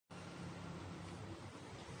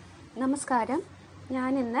നമസ്കാരം.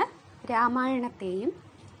 ഞാനിന്ന് രാമായണത്തെയും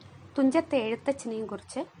തുഞ്ചത്തെ എഴുത്തച്ഛനെയും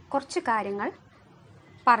കുറിച്ച് കുറച്ച് കാര്യങ്ങൾ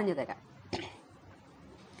പറഞ്ഞു തരാം.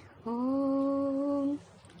 ഓം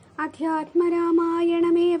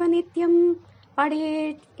അധ്യാത്മരാമായണമേവ നിത്യം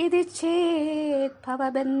പഠേത് ചേത്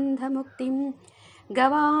ഭവബന്ധമുക്തിം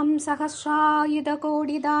ഗവാം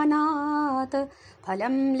സഹസ്രായുധകോടിദാനാത്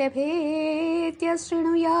ഫലം ലഭേത്യ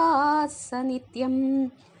ശൃണുയാസ നിത്യം.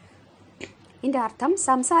 ഇതിൻ്റെ അർത്ഥം,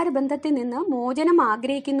 സംസാര ബന്ധത്തിൽ നിന്ന് മോചനം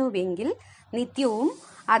ആഗ്രഹിക്കുന്നുവെങ്കിൽ നിത്യവും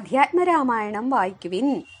അധ്യാത്മരാമായണം വായിക്കുവിൻ.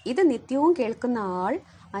 ഇത് നിത്യവും കേൾക്കുന്ന ആൾ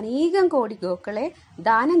അനേകം കോടി ഗോക്കളെ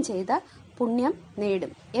ദാനം ചെയ്ത പുണ്യം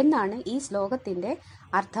നേടും എന്നാണ് ഈ ശ്ലോകത്തിൻ്റെ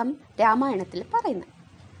അർത്ഥം രാമായണത്തിൽ പറയുന്നത്.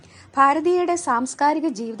 ഭാരതീയരുടെ സാംസ്കാരിക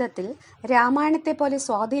ജീവിതത്തിൽ രാമായണത്തെ പോലെ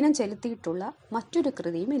സ്വാധീനം ചെലുത്തിയിട്ടുള്ള മറ്റൊരു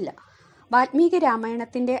കൃതിയുമില്ല. വാൽമീകി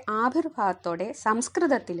രാമായണത്തിൻ്റെ ആവിർഭാവത്തോടെ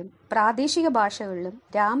സംസ്കൃതത്തിലും പ്രാദേശിക ഭാഷകളിലും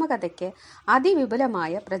രാമകഥയ്ക്ക്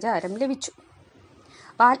അതിവിപുലമായ പ്രചാരം ലഭിച്ചു.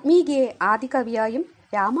 വാൽമീകിയെ ആദികവിയായും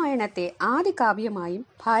രാമായണത്തെ ആദികാവ്യമായും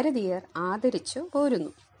ഭാരതീയർ ആദരിച്ചു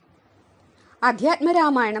പോരുന്നു.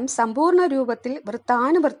 അധ്യാത്മരാമായണം സമ്പൂർണ്ണ രൂപത്തിൽ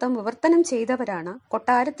വൃത്താനുവൃത്തം വിവർത്തനം ചെയ്തവരാണ്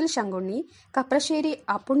കൊട്ടാരത്തിൽ ശങ്കുണ്ണി, കപ്രശ്ശേരി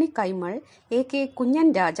അപ്പുണ്ണി കൈമൾ, AK കുഞ്ഞൻ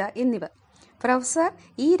രാജ എന്നിവർ. Professor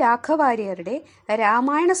E രാഘവാര്യരുടെ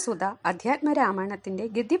രാമായണസുധ അധ്യാത്മരാമായണത്തിൻ്റെ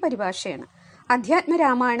ഗദ്യപരിഭാഷയാണ്.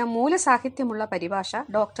 അധ്യാത്മരാമായണം മൂലസാഹിത്യമുള്ള പരിഭാഷ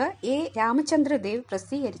ഡോക്ടർ A രാമചന്ദ്രദേവ്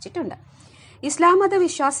പ്രസിദ്ധീകരിച്ചിട്ടുണ്ട്. ഇസ്ലാം മത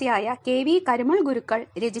വിശ്വാസിയായ KV കരുമൾ ഗുരുക്കൾ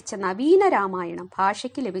രചിച്ച നവീന രാമായണം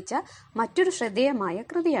ഭാഷയ്ക്ക് ലഭിച്ച മറ്റൊരു ശ്രദ്ധേയമായ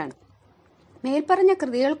കൃതിയാണ്. മേൽപ്പറഞ്ഞ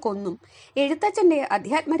കൃതികൾക്കൊന്നും എഴുത്തച്ഛൻ്റെ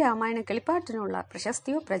അധ്യാത്മരാമായണം കിളിപ്പാട്ടിനുള്ള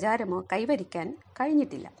പ്രശസ്തിയോ പ്രചാരമോ കൈവരിക്കാൻ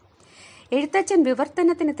കഴിഞ്ഞിട്ടില്ല. എഴുത്തച്ഛൻ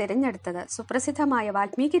വിവർത്തനത്തിന് തിരഞ്ഞെടുത്തത് സുപ്രസിദ്ധമായ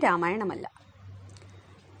വാൽമീകി രാമായണമല്ല,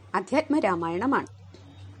 അധ്യാത്മരാമായണമാണ്.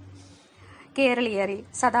 കേരളീയരിൽ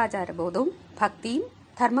സദാചാരബോധവും ഭക്തിയും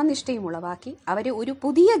ധർമ്മനിഷ്ഠയും ഉളവാക്കി അവരെ ഒരു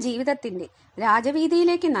പുതിയ ജീവിതത്തിൻ്റെ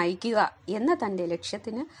രാജവീതിയിലേക്ക് നയിക്കുക എന്ന തൻ്റെ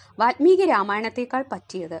ലക്ഷ്യത്തിന് വാൽമീകി രാമായണത്തേക്കാൾ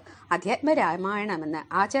പറ്റിയത് അധ്യാത്മരാമായണമെന്ന്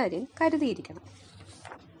ആചാര്യൻ കരുതിയിരിക്കണം.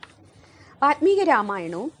 വാൽമീകി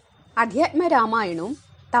രാമായണവും അധ്യാത്മരാമായണവും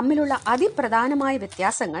തമ്മിലുള്ള അതിപ്രധാനമായ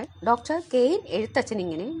വ്യത്യാസങ്ങൾ ഡോക്ടർ KN എഴുത്തച്ഛൻ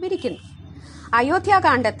ഇങ്ങനെ വിവരിക്കുന്നു.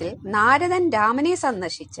 അയോധ്യാകാന്ഡത്തിൽ നാരദൻ രാമനെ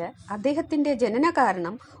സന്ദർശിച്ച് അദ്ദേഹത്തിന്റെ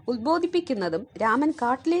ജനനകാരണം ഉദ്ബോധിപ്പിക്കുന്നതും രാമൻ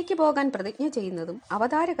കാട്ടിലേക്ക് പോകാൻ പ്രതിജ്ഞ ചെയ്യുന്നതും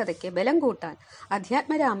അവതാരകഥയ്ക്ക് ബലം കൂട്ടാൻ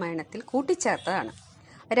അധ്യാത്മരാമായണത്തിൽ കൂട്ടിച്ചേർത്തതാണ്.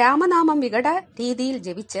 രാമനാമം വികട രീതിയിൽ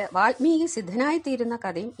ജപിച്ച് വാൽമീകി സിദ്ധനായിത്തീരുന്ന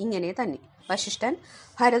കഥയും ഇങ്ങനെ തന്നെ. വശിഷ്ഠൻ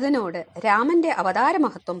ഭരതനോട് രാമന്റെ അവതാര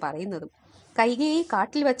മഹത്വം പറയുന്നതും കൈകേയി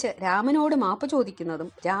കാട്ടിൽ വച്ച് രാമനോട് മാപ്പ് ചോദിക്കുന്നതും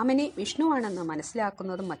രാമനെ വിഷ്ണുവാണെന്ന്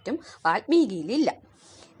മനസ്സിലാക്കുന്നതും മറ്റും വാൽമീകിയിലില്ല.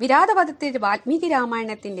 വിരാടവധത്തിൽ വാൽമീകി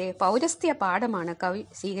രാമായണത്തിന്റെ പൗരസ്ത്യ പാഠമാണ് കവി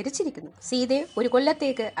സ്വീകരിച്ചിരിക്കുന്നത്. സീതയെ ഒരു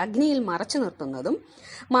കൊല്ലത്തേക്ക് അഗ്നിയിൽ മറച്ചു നിർത്തുന്നതും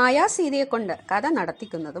മായാസീതയെ കൊണ്ട് കഥ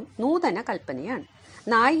നടത്തിക്കുന്നതും നൂതന കൽപ്പനയാണ്.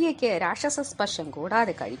 നായികയ്ക്ക് രാക്ഷസ സ്പർശം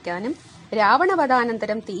കൂടാതെ കഴിക്കാനും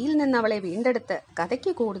രാവണവധാനന്തരം തീയിൽ നിന്നവളെ വീണ്ടെടുത്ത്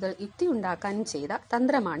കഥയ്ക്ക് കൂടുതൽ യുക്തിയുണ്ടാക്കാനും ചെയ്ത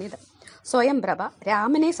തന്ത്രമാണിത്. സ്വയംപ്രഭ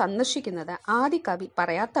രാമനെ സന്ദർശിക്കുന്നത് ആദി കവി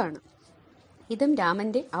പറയാത്തതാണ്. ഇതും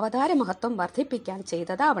രാമന്റെ അവതാര മഹത്വം വർദ്ധിപ്പിക്കാൻ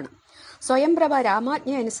ചെയ്തതാവണം. സ്വയംപ്രഭ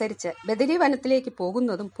രാമാജ്ഞ അനുസരിച്ച് ബദരി വനത്തിലേക്ക്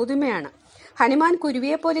പോകുന്നതും പുതുമയാണ്. ഹനുമാൻ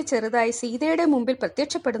കുരുവിയെപ്പോലെ ചെറുതായി സീതയുടെ മുമ്പിൽ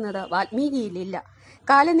പ്രത്യക്ഷപ്പെടുന്നത് വാൽമീകിയിലില്ല.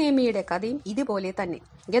 കാലനേമിയുടെ കഥയും ഇതുപോലെ തന്നെ.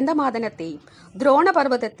 ഗന്ധമാദനത്തെയും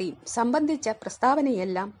ദ്രോണപർവ്വതത്തെയും സംബന്ധിച്ച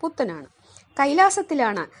പ്രസ്താവനയെല്ലാം പുത്തനാണ്.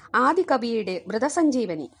 കൈലാസത്തിലാണ് ആദികവിയുടെ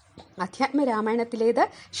മൃതസഞ്ജീവനി. അധ്യാത്മരാമായണത്തിലേത്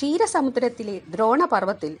ക്ഷീരസമുദ്രത്തിലെ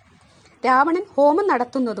ദ്രോണപർവ്വത്തിൽ രാവണൻ ഹോമം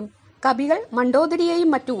നടത്തുന്നതും കവികൾ മണ്ഡോദരിയെയും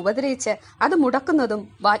മറ്റും ഉപദ്രവിച്ച് അത് മുടക്കുന്നതും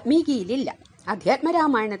വാൽമീകിയിലില്ല.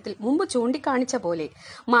 അധ്യാത്മരാമായണത്തിൽ മുമ്പ് ചൂണ്ടിക്കാണിച്ച പോലെ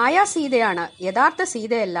മായാസീതയാണ് യഥാർത്ഥ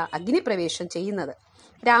സീതയല്ല അഗ്നിപ്രവേശം ചെയ്യുന്നത്.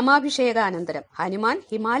 രാമാഭിഷേകാനന്തരം ഹനുമാൻ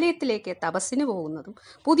ഹിമാലയത്തിലേക്ക് തപസ്സിന് പോകുന്നതും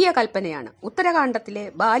പുതിയ കൽപ്പനയാണ്. ഉത്തരകാണ്ഡത്തിലെ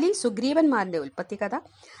ബാലി സുഗ്രീവന്മാരുടെ ഉൽപ്പത്തി കഥ,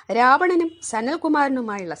 രാവണനും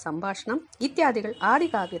സനൽകുമാരനുമായുള്ള സംഭാഷണം ഇത്യാദികൾ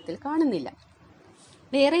ആദികാവ്യത്തിൽ കാണുന്നില്ല.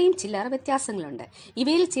 വേറെയും ചില്ലറ വ്യത്യാസങ്ങളുണ്ട്.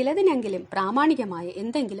 ഇവയിൽ ചിലതിനെങ്കിലും പ്രാമാണികമായ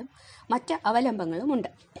എന്തെങ്കിലും മറ്റ് അവലംബങ്ങളുമുണ്ട്.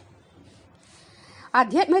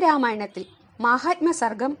 അധ്യാത്മരാമായണത്തിൽ മാഹാത്മ്യ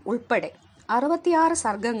സർഗം ഉൾപ്പെടെ 66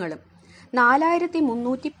 സർഗങ്ങളും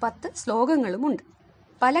 4310 ശ്ലോകങ്ങളുമുണ്ട്.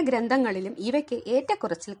 പല ഗ്രന്ഥങ്ങളിലും ഇവയ്ക്ക്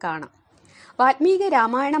ഏറ്റക്കുറച്ചിൽ കാണാം. വാൽമീകി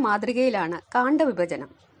രാമായണ മാതൃകയിലാണ് കാണ്ഡവിഭജനം.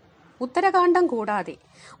 ഉത്തരകാണ്ഡം കൂടാതെ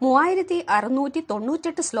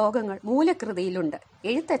 3698 ശ്ലോകങ്ങൾ മൂലകൃതിയിലുണ്ട്.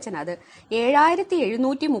 എഴുത്തച്ഛൻ അത്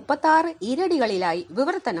 7736 ഈരടികളിലായി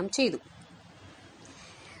വിവർത്തനം ചെയ്തു.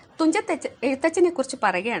 തുഞ്ചത്തെ എഴുത്തച്ഛനെ കുറിച്ച്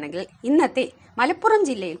പറയുകയാണെങ്കിൽ, ഇന്നത്തെ മലപ്പുറം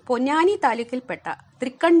ജില്ലയിൽ പൊന്നാനി താലൂക്കിൽപ്പെട്ട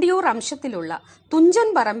തൃക്കണ്ടിയൂർ അംശത്തിലുള്ള തുഞ്ചൻ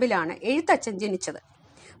പറമ്പിലാണ് എഴുത്തച്ഛൻ ജനിച്ചത്.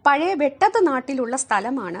 പഴയ വെട്ടത്ത് നാട്ടിലുള്ള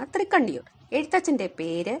സ്ഥലമാണ് തൃക്കണ്ടിയൂർ. എഴുത്തച്ഛൻ്റെ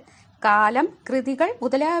പേര് കാലം, കൃതികൾ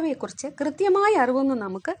മുതലായവയെക്കുറിച്ച് കൃത്യമായ അറിവൊന്നും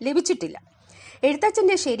നമുക്ക് ലഭിച്ചിട്ടില്ല.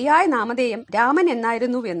 എഴുത്തച്ഛന്റെ ശരിയായ നാമധേയം രാമൻ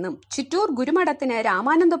എന്നായിരുന്നുവെന്നും ചിറ്റൂർ ഗുരുമഠത്തിന്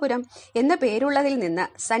രാമാനന്ദപുരം എന്ന പേരുള്ളതിൽ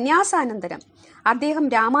നിന്ന് സന്യാസാനന്തരം അദ്ദേഹം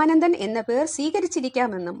രാമാനന്ദൻ എന്ന പേർ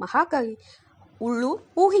സ്വീകരിച്ചിരിക്കാമെന്നും മഹാകവി ഉള്ളൂർ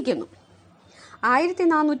ഊഹിക്കുന്നു.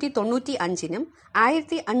 1495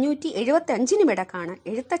 1575 ഇടക്കാണ്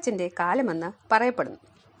എഴുത്തച്ഛന്റെ കാലമെന്ന് പറയപ്പെടുന്നു.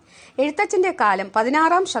 എഴുത്തച്ഛന്റെ കാലം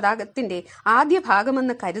 16-ാം ശതകത്തിന്റെ ആദ്യ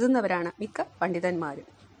ഭാഗമെന്ന് കരുതുന്നവരാണ് മിക്ക പണ്ഡിതന്മാരും.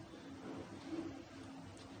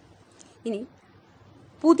 ഇനി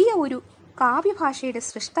പുതിയ ഒരു കാവ്യഭാഷയുടെ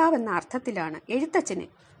സൃഷ്ടാവെന്ന അർത്ഥത്തിലാണ് എഴുത്തച്ഛനെ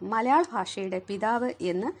മലയാള ഭാഷയുടെ പിതാവ്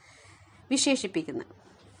എന്ന് വിശേഷിപ്പിക്കുന്നത്.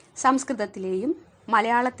 സംസ്കൃതത്തിലെയും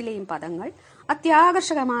മലയാളത്തിലെയും പദങ്ങൾ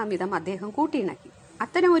അത്യാകർഷകമായ വിധം അദ്ദേഹം കൂട്ടിയിണക്കി.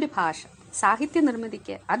 അത്തരമൊരു ഭാഷ സാഹിത്യ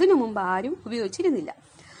നിർമ്മിതിക്ക് അതിനു മുമ്പ് ആരും ഉപയോഗിച്ചിരുന്നില്ല.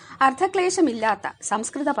 അർത്ഥക്ലേശമില്ലാത്ത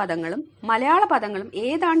സംസ്കൃത പദങ്ങളും മലയാള പദങ്ങളും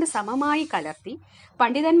ഏതാണ്ട് സമമായി കലർത്തി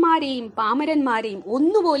പണ്ഡിതന്മാരെയും പാമരന്മാരെയും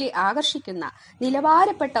ഒന്നുപോലെ ആകർഷിക്കുന്ന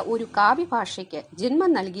നിലവാരപ്പെട്ട ഒരു കാവ്യഭാഷയ്ക്ക്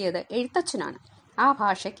ജന്മം നൽകിയത് എഴുത്തച്ഛനാണ്. ആ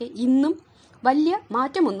ഭാഷയ്ക്ക് ഇന്നും വലിയ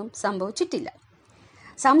മാറ്റമൊന്നും സംഭവിച്ചിട്ടില്ല.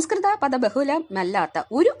 സംസ്കൃത പദബഹുലമല്ലാത്ത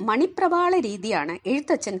ഒരു മണിപ്രവാള രീതിയാണ്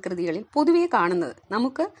എഴുത്തച്ഛൻ കൃതികളിൽ പൊതുവെ കാണുന്നത്.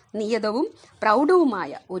 നമുക്ക് നിയതവും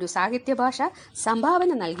പ്രൗഢവുമായ ഒരു സാഹിത്യഭാഷ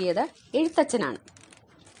സംഭാവന നൽകിയത് എഴുത്തച്ഛനാണ്.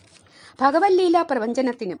 ഭഗവല്ലീല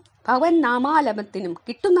പ്രവചനത്തിനും ഭഗവൻ നാമാലപത്തിനും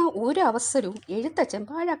കിട്ടുന്ന ഒരു അവസരവും എഴുത്തച്ഛൻ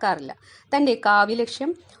പാഴാക്കാറില്ല. തന്റെ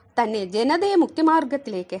കാവ്യലക്ഷ്യം തന്നെ ജനതയെ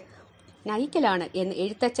മുക്തിമാർഗത്തിലേക്ക് നയിക്കലാണ് എന്ന്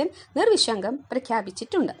എഴുത്തച്ഛൻ നിർവിശങ്കം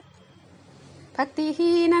പ്രഖ്യാപിച്ചിട്ടുണ്ട്.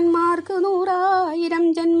 ഭക്തിഹീനന്മാർക്ക്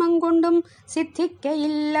 100,000 ജന്മം കൊണ്ടും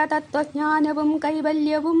സിദ്ധിക്കയില്ല തത്വജ്ഞാനവും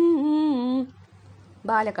കൈവല്യവും.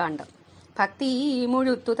 ബാലകാണ്ഡം. ഭക്തി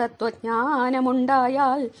മുഴുത്തു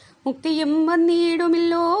തത്വജ്ഞാനമുണ്ടായാൽ മുക്തിയും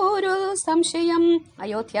വന്നിടുമില്ലോരു സംശയം.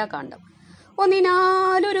 അയോധ്യാകാന്ഡം.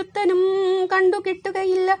 ഒന്നിനാലൊരുത്തനും കണ്ടു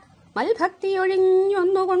കിട്ടുകയില്ല മൽഭക്തി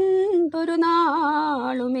ഒഴിഞ്ഞൊന്നുകൊണ്ടൊരു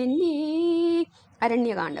നാളുമെന്നേ.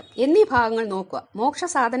 അരണ്യകാന്ഡം എന്നീ ഭാഗങ്ങൾ നോക്കുക.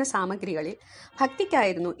 മോക്ഷസാധന സാമഗ്രികളിൽ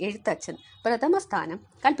ഭക്തിക്കായിരുന്നു എഴുത്തച്ഛൻ പ്രഥമ സ്ഥാനം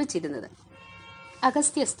കൽപ്പിച്ചിരുന്നത്.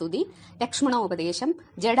 അഗസ്ത്യസ്തുതി, ലക്ഷ്മണോപദേശം,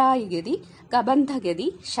 ജടായുഗതി,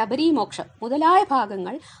 കബന്ധഗതി, ശബരിമോക്ഷം മുതലായ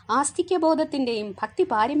ഭാഗങ്ങൾ ആസ്തിക്യബോധത്തിന്റെയും ഭക്തി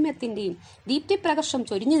പാരമ്യത്തിന്റെയും ദീപ്തിപ്രകർഷം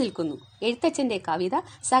ചൊരിഞ്ഞു നിൽക്കുന്നു. എഴുത്തച്ഛന്റെ കവിത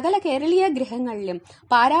സകല കേരളീയ ഗൃഹങ്ങളിലും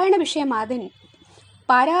പാരായണ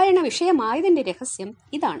വിഷയമായതിന്റെ രഹസ്യം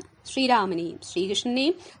ഇതാണ്. ശ്രീരാമനെയും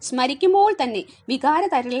ശ്രീകൃഷ്ണനെയും സ്മരിക്കുമ്പോൾ തന്നെ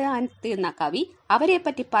വികാരതരളാൻതീർന്ന കവി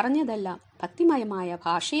അവരെപ്പറ്റി പറഞ്ഞതെല്ലാം ഭക്തിമയമായ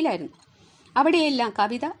ഭാഷയിലായിരുന്നു. അവിടെയെല്ലാം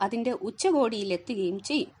കവിത അതിന്റെ ഉച്ചകോടിയിലെത്തുകയും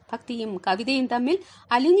ചെയ്യും. ഭക്തിയും കവിതയും തമ്മിൽ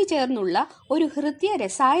അലിഞ്ഞു ചേർന്നുള്ള ഒരു ഹൃദയ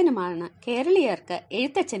രസായനമാണ് കേരളീയർക്ക്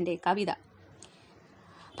എഴുത്തച്ഛന്റെ കവിത.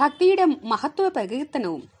 ഭക്തിയുടെ മഹത്വ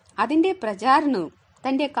പ്രകീർത്തനവും അതിന്റെ പ്രചാരണവും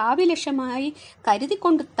തന്റെ കാവ്യലക്ഷ്യമായി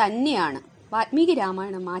കരുതിക്കൊണ്ട് തന്നെയാണ് വാൽമീകി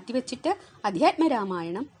രാമായണം മാറ്റിവെച്ചിട്ട്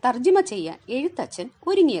അധ്യാത്മരാമായണം തർജ്ജിമ ചെയ്യാൻ എഴുത്തച്ഛൻ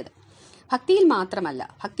ഒരുങ്ങിയത്. ഭക്തിയിൽ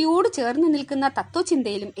മാത്രമല്ല, ഭക്തിയോട് ചേർന്ന് നിൽക്കുന്ന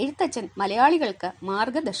തത്വചിന്തയിലും എഴുത്തച്ഛൻ മലയാളികൾക്ക്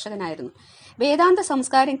മാർഗദർശകനായിരുന്നു. വേദാന്ത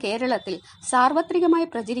സംസ്കാരം കേരളത്തിൽ സാർവത്രികമായി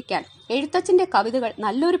പ്രചരിക്കാൻ എഴുത്തച്ഛന്റെ കവിതകൾ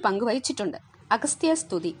നല്ലൊരു പങ്ക് വഹിച്ചിട്ടുണ്ട്.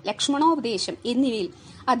 അഗസ്ത്യസ്തുതി, ലക്ഷ്മണോപദേശം എന്നിവയിൽ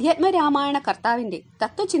അധ്യാത്മരാമായണ കർത്താവിന്റെ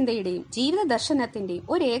തത്വചിന്തയുടെയും ജീവിത ദർശനത്തിന്റെയും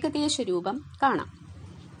ഒരു ഏകദേശ രൂപം കാണാം.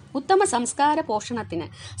 ഉത്തമ സംസ്കാര പോഷണത്തിന്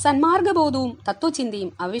സന്മാർഗബോധവും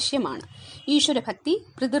തത്വചിന്തയും ആവശ്യമാണ്. ഈശ്വരഭക്തി,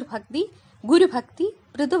 പിതൃഭക്തി, ഗുരുഭക്തി,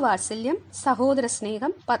 പൃഥുവാത്സല്യം, സഹോദര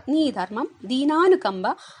സ്നേഹം, പത്നീധർമ്മം,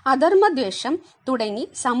 ദീനാനുകമ്പ, അധർമ്മദ്വേഷം തുടങ്ങി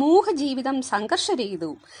സമൂഹ ജീവിതം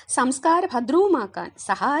സംഘർഷരഹിതവും സംസ്കാരഭദ്രവുമാക്കാൻ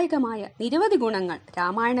സഹായകമായ നിരവധി ഗുണങ്ങൾ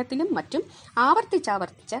രാമായണത്തിലും മറ്റും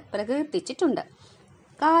ആവർത്തിച്ചാവർത്തിച്ച് പ്രകീർത്തിച്ചിട്ടുണ്ട്.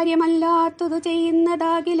 കാര്യമല്ലാത്തതു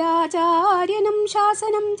ചെയ്യുന്നതാകിലാചാര്യനും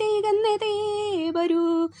ശാസനം ചെയ്യുന്നതേ വരൂ.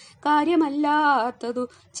 കാര്യമല്ലാത്തതു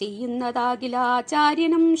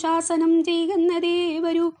ചെയ്യുന്നതാകിലാചാര്യനും ശാസനം ചെയ്യുന്നതേ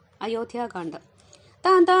വരൂ. അയോധ്യാകാന്ഡം.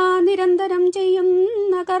 താൻ നിരന്തരം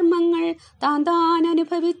ചെയ്യുന്ന കർമ്മങ്ങൾ താൻ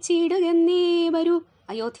അനുഭവിച്ചിടുകന്നേ വരൂ.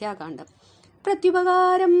 അയോധ്യാകാന്ഡം.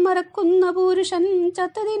 പ്രത്യുപകാരം മറക്കുന്ന പുരുഷൻ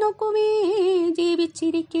ചത്തതിനൊക്കുമേ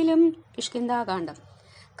ജീവിച്ചിരിക്കലും. കിഷ്കിന്ധാകാന്ഡം.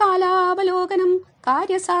 കാലാവലോകനം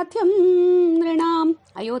കാര്യസാധ്യം നൃണാം.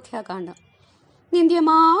 അയോധ്യാകാന്ഡം.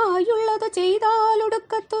 നിന്ദ്യമായുള്ളത്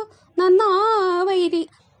ചെയ്താലൊടുക്കത്തു നന്നായി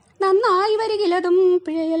വരികിലതും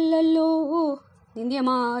പിഴയല്ലോ.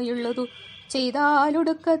 നിന്ദ്യമായുള്ളതു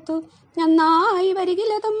ചെയ്താലൊടുക്കത്തു നന്നായി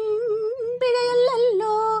വരികിലതും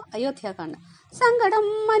പിഴയല്ലോ. അയോധ്യാകാന്ഡം. സങ്കടം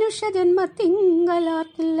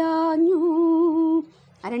മനുഷ്യജന്മത്തിങ്കലാർക്കില്ലാഞ്ഞു.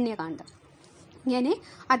 അരണ്യകാന്ഡം. ഇങ്ങനെ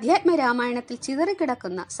അധ്യാത്മരാമായണത്തിൽ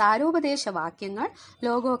ചിതറിക്കിടക്കുന്ന സാരോപദേശ വാക്യങ്ങൾ,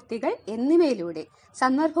 ലോകോക്തികൾ എന്നിവയിലൂടെ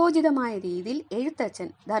സന്ദർഭോചിതമായ രീതിയിൽ എഴുത്തച്ഛൻ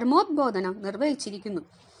ധർമ്മോദ്ബോധനം നിർവഹിച്ചിരിക്കുന്നു.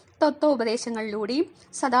 തത്വോപദേശങ്ങളിലൂടെയും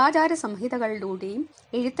സദാചാര സംഹിതകളിലൂടെയും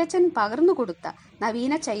എഴുത്തച്ഛൻ പകർന്നുകൊടുത്ത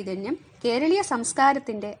നവീന ചൈതന്യം കേരളീയ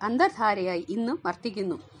സംസ്കാരത്തിന്റെ അന്തർധാരയായി ഇന്നും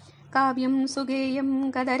വർത്തിക്കുന്നു. കാവ്യം സുഗേയം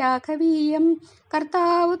കഥരാഘവീയം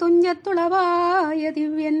കർത്താവ് തുഞ്ചത്തുളവായ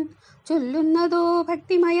ദിവ്യൻ ചൊല്ലുന്നതോ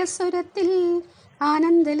ഭക്തിമയസ്വരത്തിൽ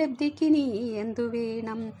ആനന്ദലബ്ധിക്കിനി എന്തു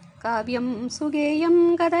വേണം. കാവ്യം സുഗേയം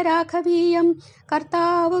കഥരാഘവീയം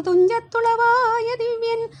കർത്താവ് തുഞ്ചത്തുളവായ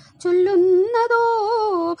ദിവ്യൻ ചൊല്ലുന്നതോ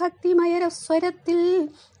ഭക്തിമയസ്വരത്തിൽ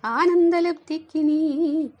ആനന്ദലബ്ധിക്കിനി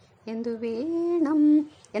എന്തു വേണം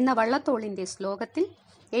എന്ന വള്ളത്തോളിൻ്റെ ശ്ലോകത്തിൽ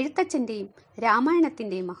എഴുത്തച്ഛൻ്റെയും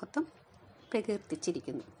രാമായണത്തിൻ്റെയും മഹത്വം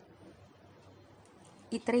പ്രകീർത്തിച്ചിരിക്കുന്നു.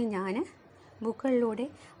 ഇത്രയും ഞാൻ ബുക്കുകളിലൂടെ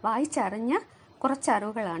വായിച്ചറിഞ്ഞ കുറച്ച്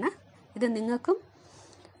അറിവുകളാണ്. ഇത് നിങ്ങൾക്കും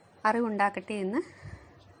അറിവുണ്ടാക്കട്ടെ എന്ന്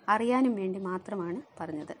അറിയാനും വേണ്ടി മാത്രമാണ്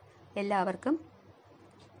പറഞ്ഞത്. എല്ലാവർക്കും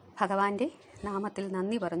ഭഗവാന്റെ നാമത്തിൽ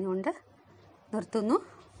നന്ദി പറഞ്ഞുകൊണ്ട് നിർത്തുന്നു.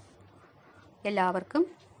 എല്ലാവർക്കും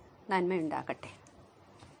നന്മയുണ്ടാകട്ടെ.